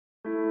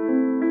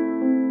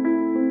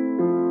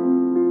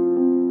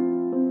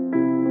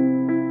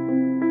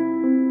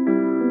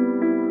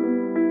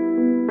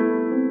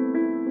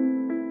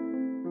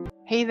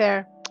Hey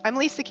there, I'm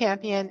Lisa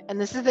Campion, and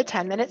this is the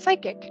 10-Minute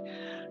Psychic.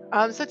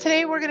 So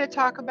today we're going to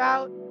talk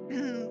about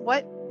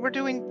what we're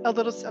doing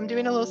I'm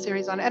doing a little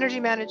series on energy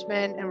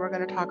management, and we're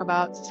going to talk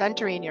about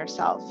centering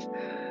yourself.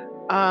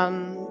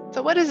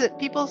 So what is it?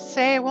 People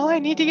say, well, I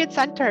need to get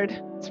centered.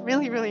 It's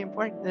really, really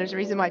important. There's a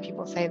reason why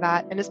people say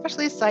that, and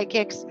especially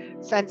psychics,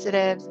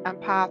 sensitives,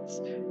 empaths,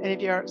 and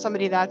if you're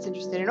somebody that's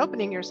interested in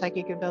opening your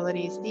psychic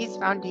abilities, these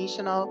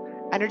foundational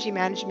energy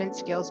management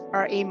skills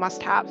are a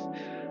must-have.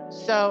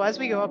 So as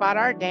we go about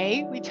our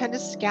day, we tend to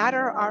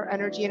scatter our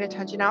energy and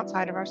attention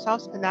outside of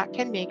ourselves, and that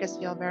can make us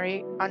feel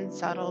very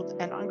unsettled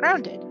and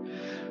ungrounded.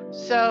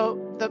 So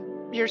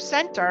your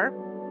center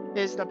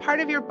is the part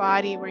of your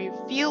body where you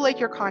feel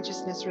like your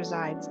consciousness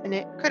resides. And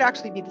it could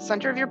actually be the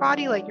center of your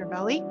body, like your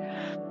belly,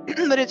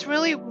 but it's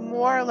really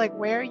more like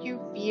where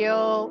you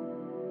feel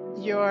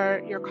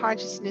your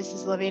consciousness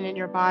is living in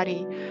your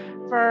body.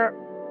 For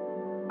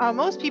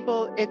most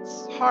people,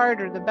 it's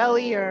heart or the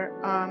belly, or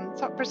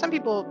so for some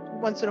people,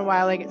 once in a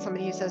while, I get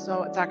somebody who says,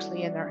 "Oh, it's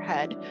actually in their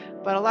head,"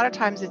 but a lot of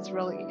times it's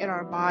really in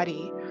our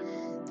body.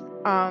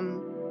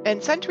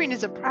 And centering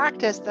is a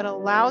practice that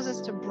allows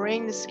us to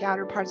bring the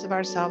scattered parts of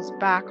ourselves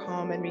back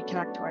home and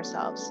reconnect to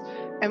ourselves.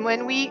 And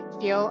when we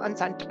feel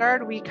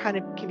uncentered, we kind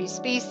of can be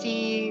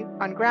spacey,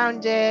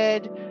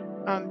 ungrounded,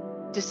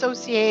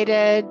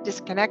 dissociated,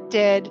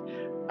 disconnected.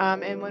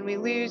 And when we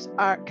lose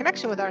our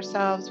connection with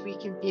ourselves, we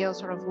can feel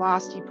sort of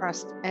lost,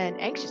 depressed, and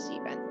anxious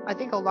even. I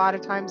think a lot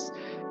of times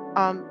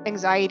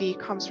anxiety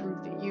comes from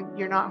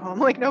you're not home,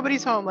 like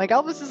nobody's home, like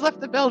Elvis has left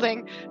the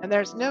building and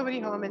there's nobody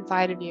home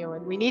inside of you,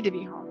 and we need to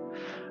be home.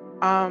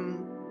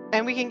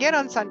 And we can get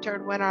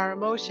uncentered when our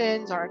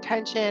emotions, our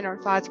attention, our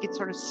thoughts get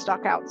sort of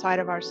stuck outside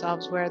of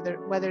ourselves, whether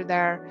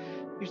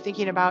you're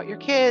thinking about your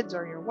kids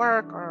or your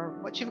work or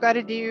what you've got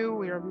to do,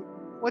 or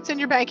what's in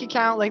your bank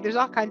account. Like there's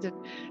all kinds of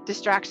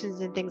distractions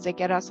and things that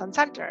get us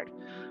uncentered.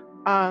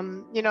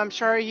 I'm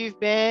sure you've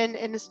been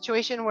in a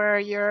situation where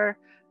you're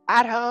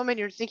at home and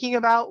you're thinking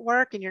about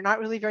work and you're not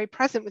really very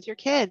present with your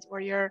kids, or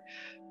you're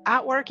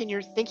at work and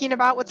you're thinking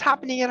about what's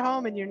happening at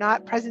home and you're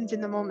not present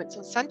in the moment.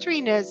 So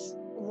centering is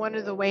one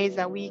of the ways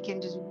that we can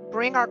just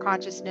bring our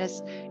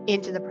consciousness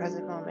into the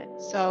present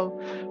moment. So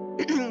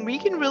we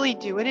can really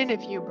do it in a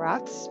few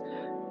breaths,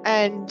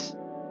 and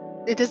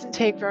it doesn't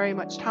take very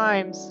much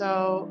time.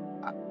 So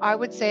I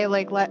would say,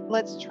 like,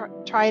 let's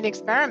try an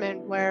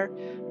experiment where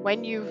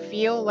when you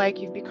feel like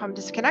you've become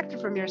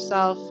disconnected from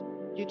yourself,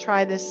 you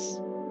try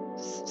this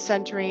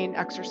centering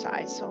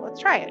exercise. So let's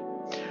try it.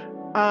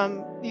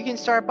 You can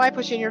start by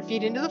pushing your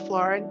feet into the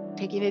floor and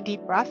taking a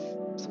deep breath.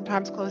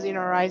 Sometimes closing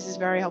our eyes is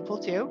very helpful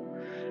too.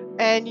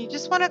 And you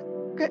just want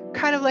to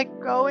kind of like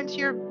go into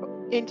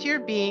your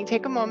being,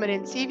 take a moment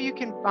and see if you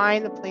can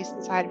find the place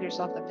inside of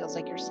yourself that feels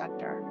like your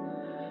center.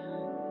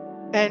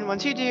 And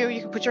once you do, you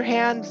can put your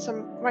hand,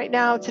 right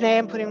now, today,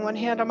 I'm putting one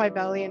hand on my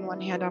belly and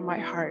one hand on my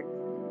heart.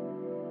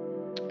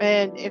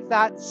 And if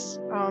that's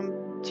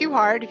too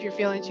hard, if you're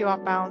feeling too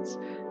off balance,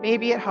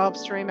 maybe it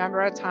helps to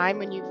remember a time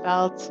when you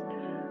felt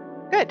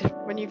good,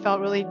 when you felt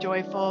really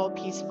joyful,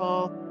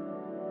 peaceful,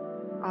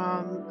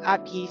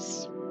 at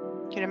peace.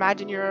 You can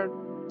imagine you're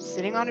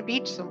sitting on a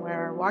beach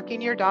somewhere,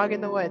 walking your dog in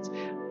the woods.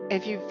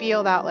 If you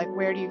feel that, like,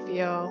 where do you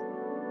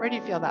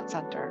feel that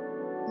center?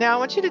 Now I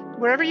want you to,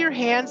 wherever your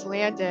hands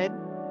landed,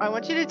 I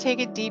want you to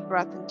take a deep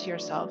breath into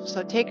yourself.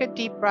 So take a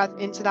deep breath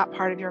into that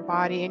part of your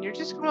body, and you're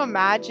just going to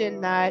imagine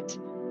that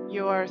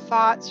your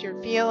thoughts,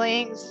 your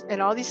feelings,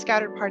 and all these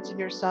scattered parts of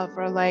yourself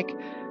are like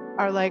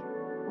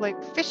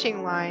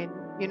fishing line,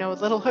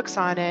 with little hooks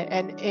on it.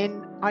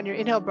 And on your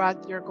inhale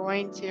breath, you're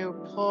going to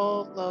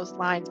pull those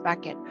lines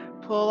back in.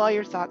 Pull all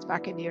your thoughts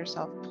back into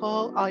yourself.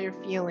 Pull all your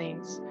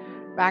feelings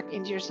back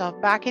into yourself,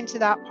 back into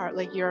that part,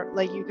 like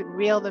you could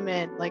reel them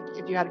in, like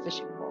if you had a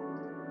fishing pole.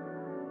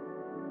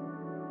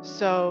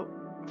 So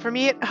for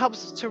me, it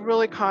helps to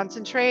really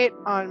concentrate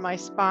on my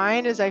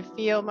spine as I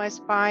feel my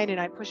spine, and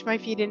I push my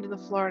feet into the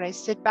floor and I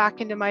sit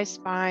back into my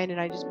spine and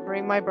I just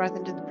bring my breath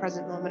into the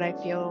present moment. I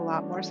feel a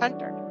lot more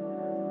centered.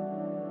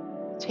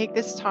 Take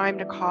this time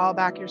to call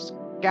back your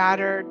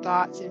scattered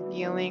thoughts and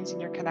feelings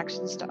and your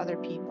connections to other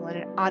people.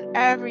 And on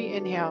every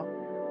inhale,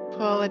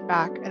 pull it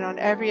back. And on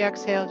every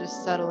exhale,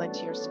 just settle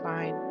into your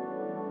spine.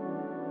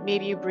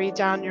 Maybe you breathe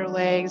down your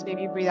legs.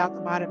 Maybe you breathe out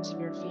the bottoms of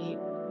your feet.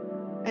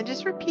 And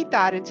just repeat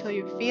that until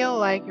you feel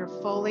like you're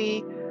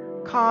fully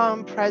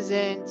calm,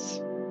 present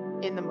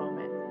in the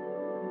moment.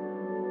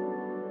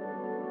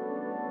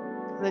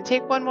 And then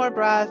take one more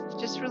breath.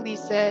 Just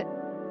release it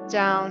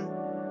down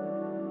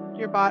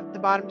the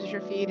bottoms of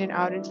your feet and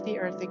out into the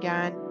earth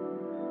again.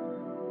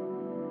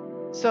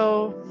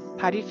 So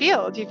how do you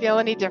feel? Do you feel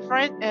any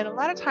different? And a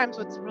lot of times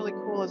what's really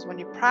cool is when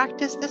you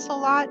practice this a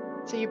lot,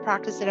 so you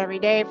practice it every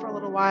day for a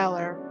little while,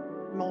 or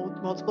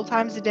multiple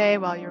times a day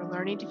while you're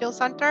learning to feel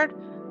centered.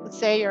 Let's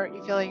say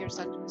you feel like your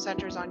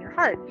center's on your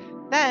heart.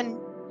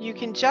 Then you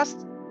can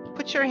just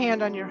put your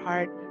hand on your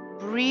heart,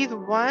 breathe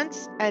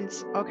once, and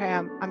okay,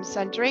 I'm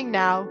centering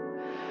now.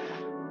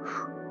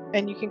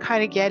 And you can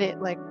kind of get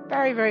it like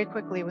very, very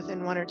quickly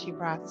within one or two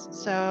breaths.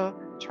 So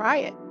try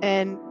it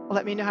and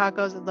let me know how it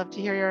goes. I'd love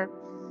to hear your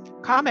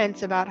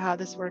comments about how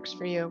this works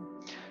for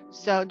you.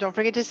 So don't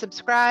forget to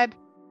subscribe.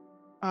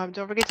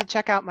 Don't forget to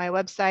check out my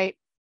website,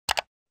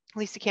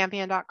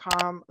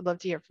 lisacampion.com. I'd love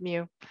to hear from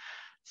you.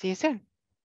 See you soon.